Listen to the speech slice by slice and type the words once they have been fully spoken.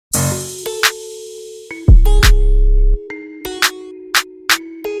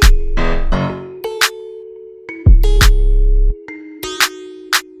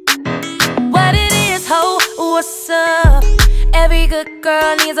what's up? Every good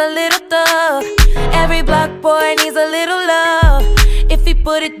girl needs a little thug. Every block boy needs a little love. If he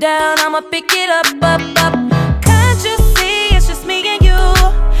put it down, I'ma pick it up, up, up. Can't you see it's just me and you?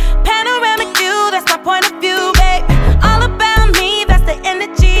 Panoramic view, that's my point of view, babe. All about me, that's the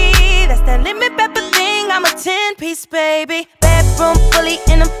energy. That's that lemon pepper thing, I'm a 10-piece, baby. Bedroom fully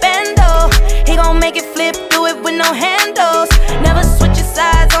in a bando. He gon' make it flip, do it with no handles. Never switching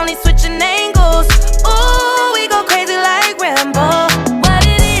sides, only switching angles. Ooh, we go crazy like Rambo. What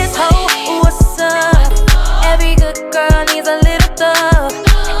it is, ho, what's up? Every good girl needs a little thug.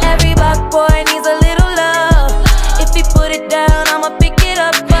 Every block boy needs a little love. If he put it down, I'ma pick it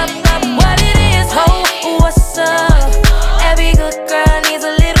up, up, up. What it is, ho, what's up? Every good girl needs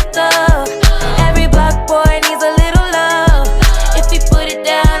a little thug. Every block boy needs a little love. If he put it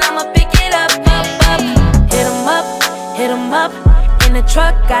down, I'ma pick it up, up, up. Hit him up, in the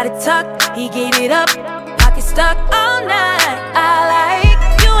truck, got it tucked, he gave it up. Pocket stuck all night, I like.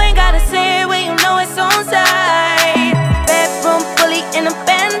 You ain't gotta say it when you know it's on side. Bedroom fully in a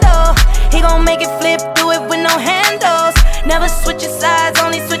bando. He gon' make it flip, do it with no handles. Never switching sides,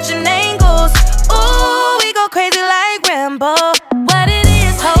 only switching angles. Ooh, we go crazy like Rambo. What it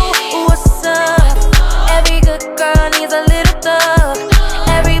is, ho, what's up? Every good girl needs a little thug.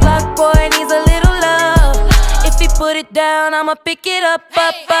 Every block boy needs a little love. If he put it down, I'ma pick it up,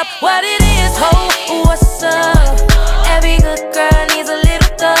 up, up. What it is, ho, what's up? Every good girl needs a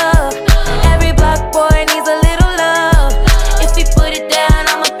little thug. Every block boy needs a little love. If he put it down,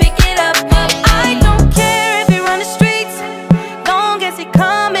 I'ma pick it up, up. I don't care if he run the streets, long as he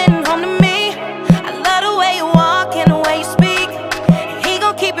coming home to me. I love the way you walk and the way you speak. And he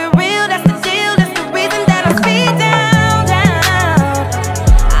gon' keep it real, that's the deal. That's the reason that I speed down, down.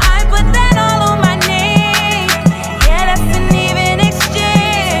 I put that all on my name. Yeah, that's an even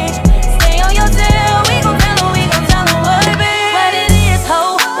exchange. Stay on your tail, we gon' tell her what it be. What it is,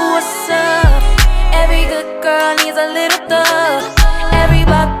 ho, what's up? Every good girl needs a little thug. Every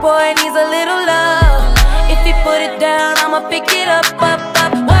block boy needs a little love. If he put it down, I'ma pick it up, up,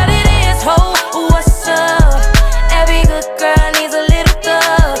 up. What it is, ho, what's up? Every good girl needs a little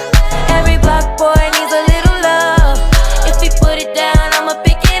thug. Every block boy needs a little love. If he put it down, I'ma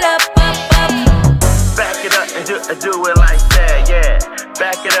pick it up, up, up. Back it up and do it like that, yeah.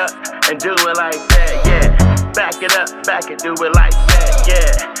 Back it up and do it like that, yeah. Back it up, back it, do it like that,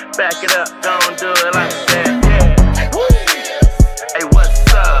 yeah. Back it up, don't do it like that, yeah. Woo. Hey,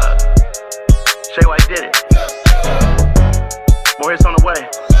 what's up? Shay White did it. More hits on the way.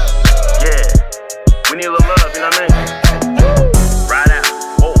 Yeah. We need a little love, you know what I mean?